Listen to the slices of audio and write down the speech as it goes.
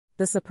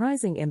the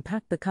surprising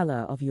impact the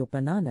color of your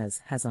bananas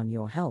has on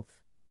your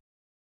health.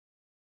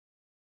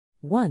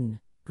 1.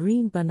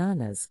 Green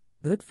bananas,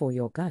 good for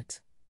your gut.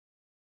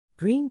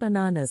 Green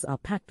bananas are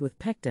packed with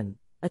pectin,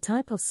 a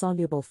type of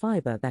soluble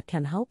fiber that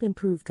can help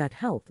improve gut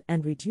health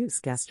and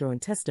reduce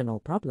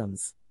gastrointestinal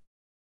problems.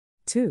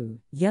 2.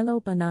 Yellow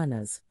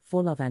bananas,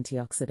 full of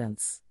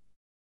antioxidants.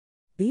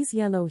 These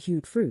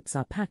yellow-hued fruits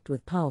are packed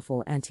with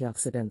powerful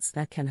antioxidants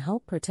that can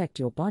help protect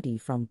your body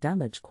from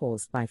damage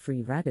caused by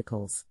free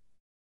radicals.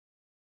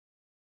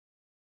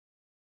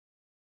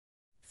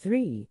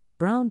 3.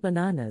 Brown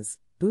bananas,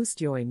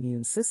 boost your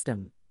immune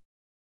system.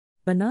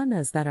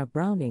 Bananas that are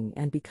browning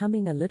and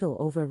becoming a little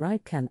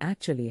overripe can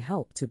actually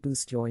help to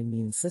boost your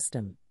immune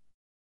system.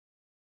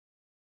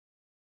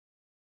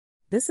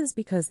 This is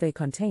because they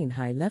contain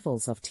high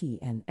levels of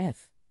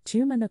TNF,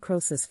 tumor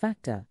necrosis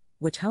factor,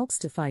 which helps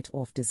to fight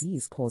off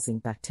disease-causing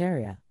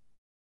bacteria.